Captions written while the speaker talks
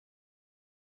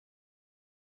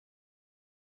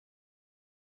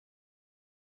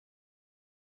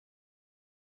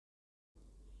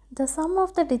The sum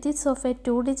of the digits of a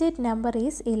 2-digit number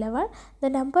is 11. The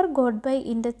number got by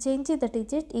interchanging the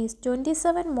digit is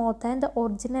 27 more than the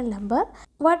original number.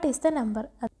 What is the number?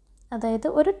 അതായത്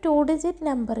ഒരു 2-digit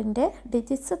നമ്പറിൻ്റെ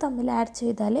digits തമ്മിൽ add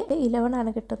ചെയ്താൽ 11 ആണ്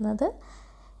കിട്ടുന്നത്.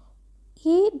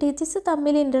 ഈ digits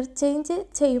തമ്മിൽ interchange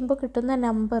ചെയ്യുമ്പോൾ കിട്ടുന്ന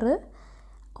നമ്പർ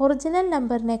ഒറിജിനൽ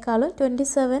നമ്പറിനേക്കാളും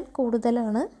 27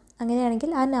 കൂടുതലാണ്.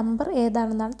 അങ്ങനെയാണെങ്കിൽ ആ നമ്പർ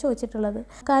ഏതാണെന്നാണ് ചോദിച്ചിട്ടുള്ളത്.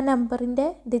 ആ നമ്പറിൻ്റെ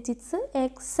ഡിജിറ്റ്സ്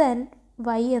എക്സ് ആൻഡ്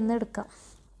വൈ എന്ന് എടുക്കാം.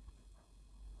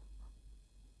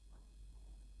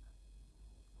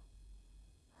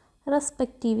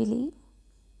 റെസ്പെക്റ്റീവ്ലി,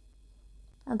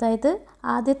 അതായത്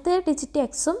ആദ്യത്തെ ഡിജിറ്റ്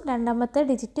എക്സും രണ്ടാമത്തെ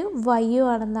ഡിജിറ്റ് വൈയും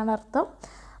ആണെന്നാണ് അർത്ഥം.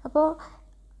 അപ്പോൾ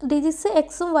ഡിജിറ്റ്സ്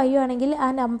എക്സും വൈയും ആണെങ്കിൽ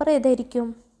ആ നമ്പർ ഏതായിരിക്കും?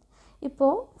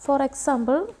 ഇപ്പോൾ ഫോർ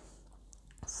എക്സാമ്പിൾ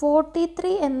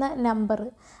 43 എന്ന നമ്പർ,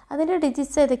 അതിൻ്റെ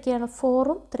ഡിജിറ്റ്സ് ഏതൊക്കെയാണ്?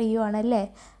 4ഉം 3ഉം ആണ് അല്ലേ.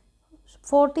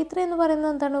 43 എന്ന്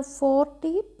പറയുന്നത് എന്താണ്?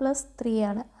 40 + 3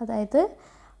 ആണ്. അതായത്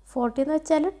 40 എന്ന്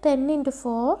വെച്ചാൽ 10 ×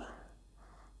 4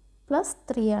 +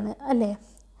 3 ആണ് അല്ലേ.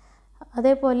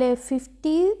 അതേപോലെ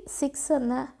 56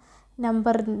 എന്ന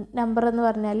നമ്പർ എന്ന്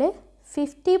പറഞ്ഞാൽ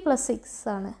 50 + 6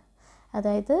 ആണ്.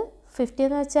 അതായത് 50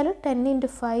 എന്ന് വെച്ചാൽ 10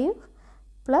 × 5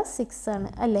 + 6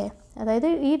 ആണ് അല്ലേ. അതായത്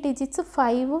ഈ ഡിജിറ്റ്സ്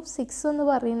 5ഉം 6ഉം എന്ന്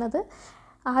പറയുന്നത്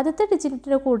ആദ്യത്തെ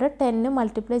ഡിജിറ്റിൻ്റെ കൂടെ 10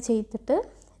 മൾട്ടിപ്ലൈ ചെയ്തിട്ട്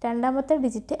രണ്ടാമത്തെ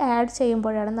ഡിജിറ്റ് ആഡ്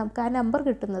ചെയ്യുമ്പോഴാണ് നമുക്ക് ആ നമ്പർ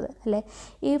കിട്ടുന്നത് അല്ലേ.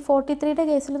 ഈ 43യുടെ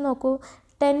കേസിൽ നോക്കൂ,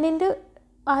 10ൻ്റെ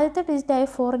ആദ്യത്തെ ഡിജിറ്റായ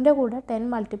 4ൻ്റെ കൂടെ 10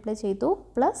 മൾട്ടിപ്ലൈ ചെയ്തു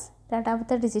പ്ലസ്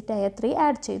രണ്ടാമത്തെ ഡിജിറ്റായ 3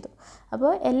 ആഡ് ചെയ്തു.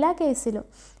 അപ്പോൾ എല്ലാ കേസിലും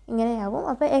ഇങ്ങനെയാവും.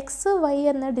 അപ്പോൾ എക്സ് വൈ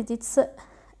എന്ന ഡിജിറ്റ്സ്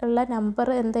ഉള്ള നമ്പർ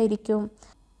എന്തായിരിക്കും?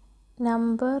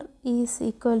 നമ്പർ ഈസ്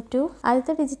ഈക്വൽ ടു,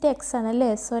 ആദ്യത്തെ ഡിജിറ്റ് എക്സ്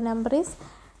ആണല്ലേ. So number is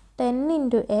 10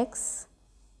 × x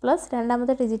plus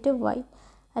രണ്ടാമത്തെ ഡിജിറ്റ് വൈ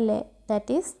അല്ലേ.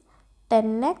 ദാറ്റ് ഈസ്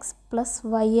 10x +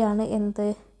 y ആണ് എന്ത്?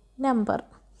 നമ്പർ.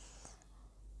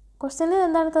 ക്വസ്റ്റ്യനിൽ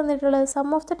എന്താണ് തന്നിട്ടുള്ളത്? Some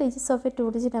of the digits of A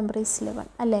 2-digit number is 11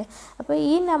 അല്ലേ. അപ്പോൾ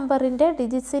ഈ നമ്പറിൻ്റെ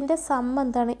ഡിജിറ്റ്സിൻ്റെ സം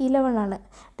എന്താണ്? 11 ആണ്.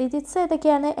 ഡിജിറ്റ്സ്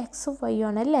ഏതൊക്കെയാണ്? എക്സും വൈയും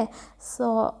ആണ് അല്ലേ. സോ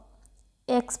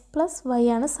എക്സ് + വൈ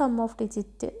ആണ് സം ഓഫ്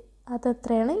ഡിജിറ്റ്.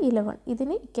 അതെത്രയാണ്? 11.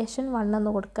 ഇതിന് ഇക്വേഷൻ 1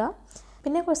 എന്ന് കൊടുക്കാം.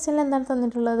 പിന്നെ ക്വസ്റ്റ്യനിൽ എന്താണ്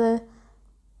തന്നിട്ടുള്ളത്?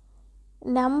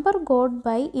 Number got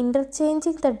by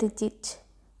interchanging the digit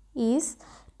is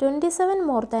 27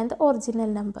 more than the original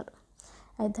number.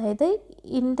 അതായത്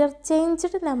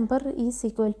interchanged number is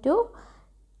equal to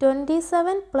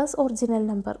 27 + original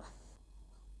number.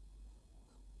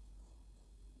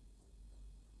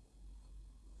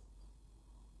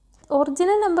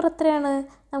 Original number എത്രയാണ്?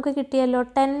 നമുക്ക് കിട്ടിയല്ലോ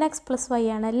 10x + y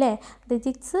ആണല്ലേ.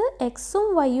 ഡിജിറ്റ്സ് എക്സും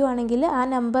വൈയും ആണെങ്കിൽ ആ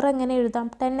നമ്പർ എങ്ങനെ എഴുതാം?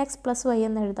 10x + y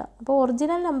എന്ന് എഴുതാം. അപ്പോൾ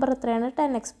ഒറിജിനൽ നമ്പർ എത്രയാണ്?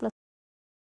 10x +.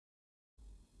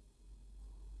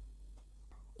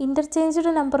 ഇൻ്റർചേഞ്ച്ഡ്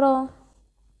നമ്പറോ?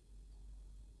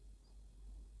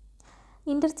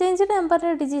 ഇൻ്റർചേഞ്ച്ഡ്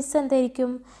നമ്പറിൻ്റെ ഡിജിറ്റ്സ്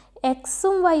എന്തായിരിക്കും?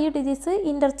 എക്സും വൈയും ഡിജിറ്റ്സ്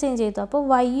ഇൻ്റർചേഞ്ച് ചെയ്തു. അപ്പോൾ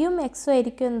വൈയും എക്സും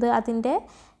ആയിരിക്കും എന്ത്? അതിൻ്റെ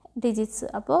ഡിജിറ്റ്സ്.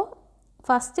 അപ്പോൾ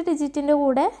ഫസ്റ്റ് ഡിജിറ്റിൻ്റെ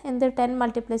കൂടെ എന്ത്? 10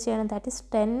 മൾട്ടിപ്ലൈ ചെയ്യണം. ദാറ്റ് ഈസ്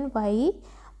 10y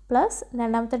പ്ലസ്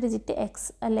രണ്ടാമത്തെ ഡിജിറ്റ് എക്സ്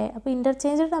അല്ലേ. അപ്പോൾ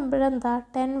ഇൻ്റർചേഞ്ച്ഡ് നമ്പർ എന്താ?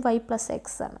 10y + x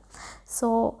ആണ്. സോ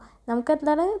നമുക്ക്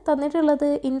എന്താണ് തന്നിട്ടുള്ളത്?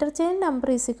 Interchange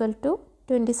number is equal to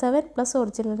 27 +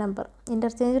 original number.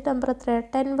 Interchange number എത്രയാണ്?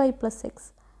 10y + x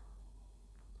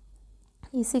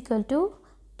is equal to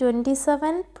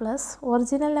 27 plus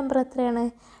original number എത്രയാണ്?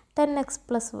 10x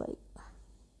 + y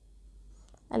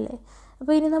അല്ലേ.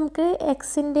 അപ്പോൾ ഇനി നമുക്ക്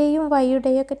എക്സിൻ്റെയും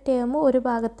വൈയുടെയും ഒക്കെ ടേം ഒരു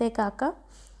ഭാഗത്തേക്കാക്കാം.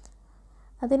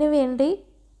 അതിനു വേണ്ടി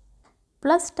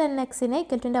 +10xനെ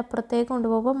ഇക്വൽറ്റിൻ്റെ അപ്പുറത്തേക്ക്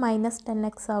കൊണ്ടുപോകുമ്പോൾ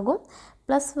 -10x ആകും.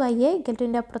 +y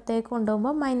ഇക്വൽറ്റിൻ്റെ അപ്പുറത്തേക്ക്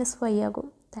കൊണ്ടുപോകുമ്പോൾ -y ആകും.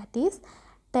 That is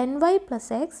 10y +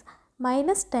 x -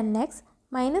 10x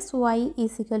 - y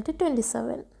is equal to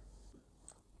 27.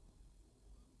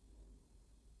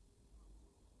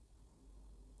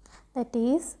 That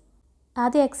is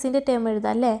ആദ്യം എക്സിൻ്റെ ടേം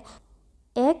എഴുതാം അല്ലേ.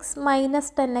 x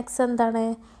 - 10x എന്താണ്?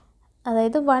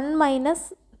 അതായത് 1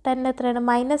 - 10 എത്രയാണ്?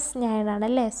 -9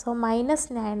 ആണല്ലേ. So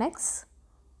 -9x.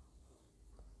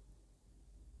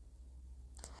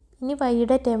 ഇനി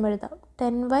വൈയുടെ ടേം എഴുതാം.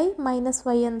 10y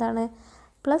 - y എന്താണ്?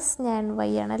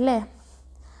 +9y ആണല്ലേ.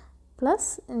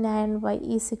 +9y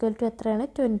ഈസ് ഈക്വൽ ടു എത്രയാണ്?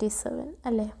 27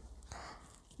 അല്ലേ.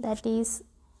 ദാറ്റ് ഈസ്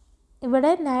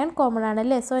ഇവിടെ 9 കോമൺ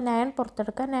ആണല്ലേ. സോ 9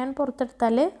 പുറത്തെടുക്കാം. 9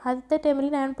 പുറത്തെടുത്താൽ ആദ്യത്തെ ടേമിൽ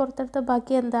 9 പുറത്തെടുത്ത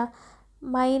ബാക്കി എന്താ?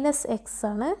 -x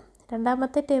ആണ്.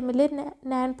 രണ്ടാമത്തെ ടേമിൽ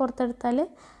 9 പുറത്തെടുത്താൽ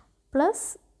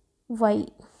 +y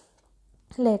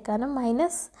അല്ലേ. കാരണം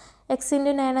 -x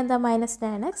 × 9 എന്താ?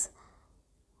 -9x.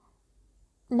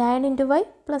 9 × y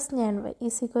 + 9y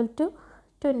is equal to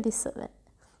 27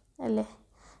 അല്ലേ.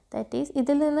 ദാറ്റ് ഈസ്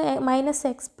ഇതിൽ നിന്ന്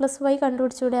 -x + y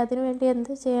കണ്ടുപിടിച്ചുകൂടെ? അതിനു വേണ്ടി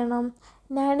എന്ത് ചെയ്യണം?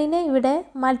 9നെ ഇവിടെ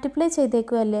മൾട്ടിപ്ലൈ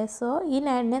ചെയ്തേക്കുമല്ലേ, സോ ഈ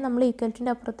 9നെ നമ്മൾ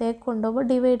ഈക്വൽറ്റിൻ്റെ അപ്പുറത്തേക്ക് കൊണ്ടുപോകുമ്പോൾ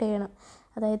ഡിവൈഡ് ചെയ്യണം.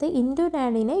 അതായത് ഇൻറ്റു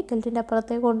 9നെ ഈക്വൽറ്റിൻ്റെ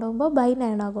അപ്പുറത്തേക്ക് കൊണ്ടുപോകുമ്പോൾ ബൈ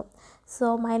 9 ആകും. So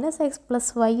 -x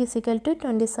 + y =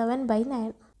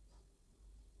 27/9.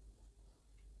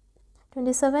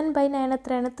 27/9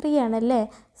 എത്രയാണ്? 3 ആണല്ലേ.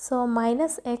 So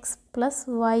 -x +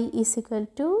 y =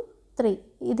 3.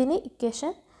 ഇതിന്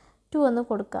ഇക്വേഷൻ 2 എന്ന്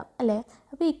കൊടുക്കാം അല്ലേ.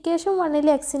 അപ്പോൾ ഇക്വേഷൻ 1ൽ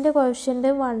എക്സിൻ്റെ കോഎഫിഷ്യൻറ്റ്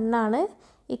 1 ആണ്,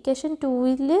 ഇക്വേഷൻ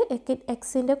 2ൽ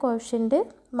എക്സിൻ്റെ കോഎഫിഷ്യൻറ്റ്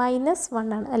 -1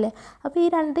 ആണ് അല്ലേ. അപ്പോൾ ഈ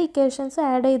രണ്ട് ഇക്വേഷൻസ്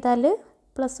ആഡ് ചെയ്താൽ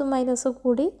പ്ലസും മൈനസും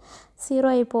കൂടി 0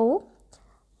 ആയി പോവും.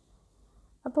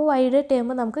 അപ്പോൾ വൈയുടെ ടേം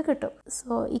നമുക്ക് കിട്ടും.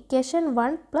 So equation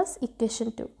 1 + equation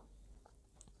 2.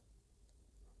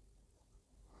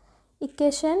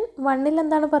 ഇക്വേഷൻ 1ൽ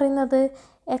എന്താണ് പറയുന്നത്?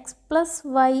 x +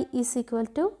 y =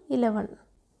 11.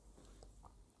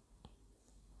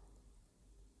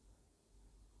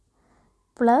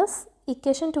 പ്ലസ്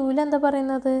ഇക്വേഷൻ 2ൽ എന്താ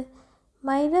പറയുന്നത്?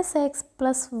 -x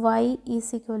 + y =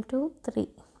 3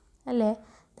 അല്ലേ.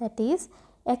 ദാറ്റ് ഈസ്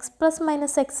x +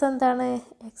 -x എന്താണ്?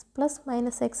 x +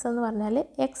 -x എന്ന് പറഞ്ഞാൽ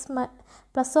x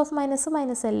plus of minus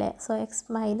minus അല്ലേ. So x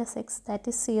 - x that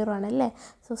is 0 ആണല്ലേ.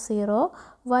 സോ 0.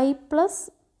 y +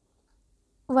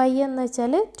 y എന്ന്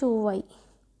വെച്ചാൽ 2y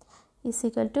 =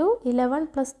 11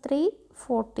 + 3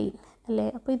 14 അല്ലേ.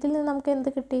 അപ്പോൾ ഇതിൽ നിന്ന് നമുക്ക് എന്ത്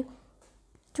കിട്ടി?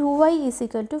 2y =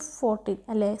 14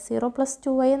 അല്ലേ. 0 +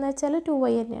 2y എന്ന് വെച്ചാൽ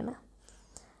 2y തന്നെയാണ്.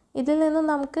 ഇതിൽ നിന്ന്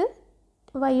നമുക്ക്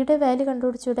വൈയുടെ വാല്യൂ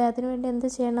കണ്ടുപിടിച്ചൂടെ. അതിനുവേണ്ടി എന്ത്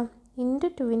ചെയ്യണം? ഇൻറ്റു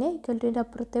 2നെ ഈക്വൽറ്റിൻ്റെ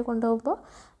അപ്പുറത്തേക്ക് കൊണ്ടുപോകുമ്പോൾ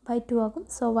 /2 ആകും.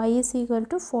 So y =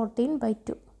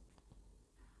 14/2.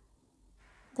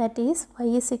 That is y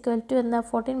 = എന്താ?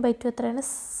 14/2 എത്രയാണ്?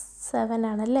 7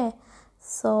 ആണല്ലേ.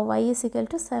 സോ y =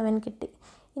 7 കിട്ടി.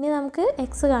 ഇനി നമുക്ക്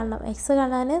എക്സ് കാണണം. എക്സ്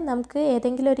കാണാൻ നമുക്ക്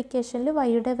ഏതെങ്കിലും ഒരു ഇക്വേഷനിൽ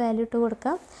വൈയുടെ വാല്യൂ ഇട്ട്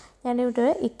കൊടുക്കാം. ഞാനിവിടെ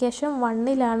ഇക്വേഷൻ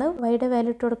 1ലാണ് വൈയുടെ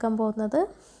വാല്യൂ ഇട്ട് കൊടുക്കാൻ പോകുന്നത്.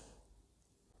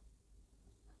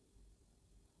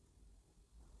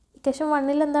 ഇക്വേഷൻ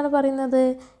 1ൽ എന്താണ് പറയുന്നത്?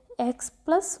 x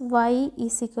 + y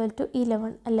 =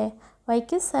 11 അല്ലേ.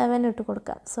 വൈക്ക് 7 ഇട്ട്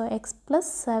കൊടുക്കാം. So x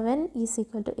 + 7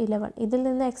 = 11. ഇതിൽ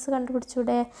നിന്ന് x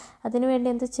കണ്ടുപിടിച്ചൂടെ. അതിനുവേണ്ടി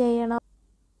എന്ത് ചെയ്യണം?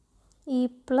 ഈ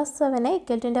 +7നെ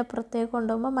ഈക്വൽറ്റിൻ്റെ അപ്പുറത്തേക്ക്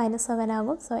കൊണ്ടുപോകുമ്പോൾ -7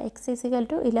 ആകും. So x =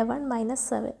 11 -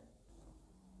 7.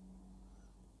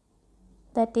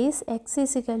 That is x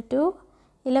 =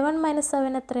 11 -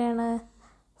 7 എത്രയാണ്?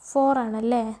 4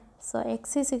 ആണല്ലേ. സോ x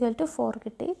 = 4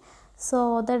 കിട്ടി. So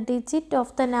the digit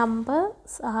of the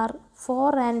numbers are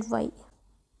 4 and y.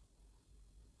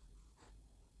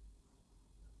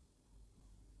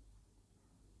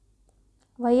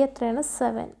 y എത്രയാണ്?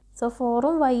 7. സോ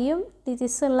 4ഉം വൈയും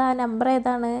ഡിജിറ്റ്സ് ഉള്ള ആ നമ്പർ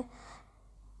ഏതാണ്?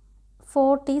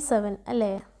 47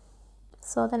 അല്ലേ.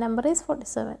 So the number is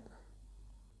 47.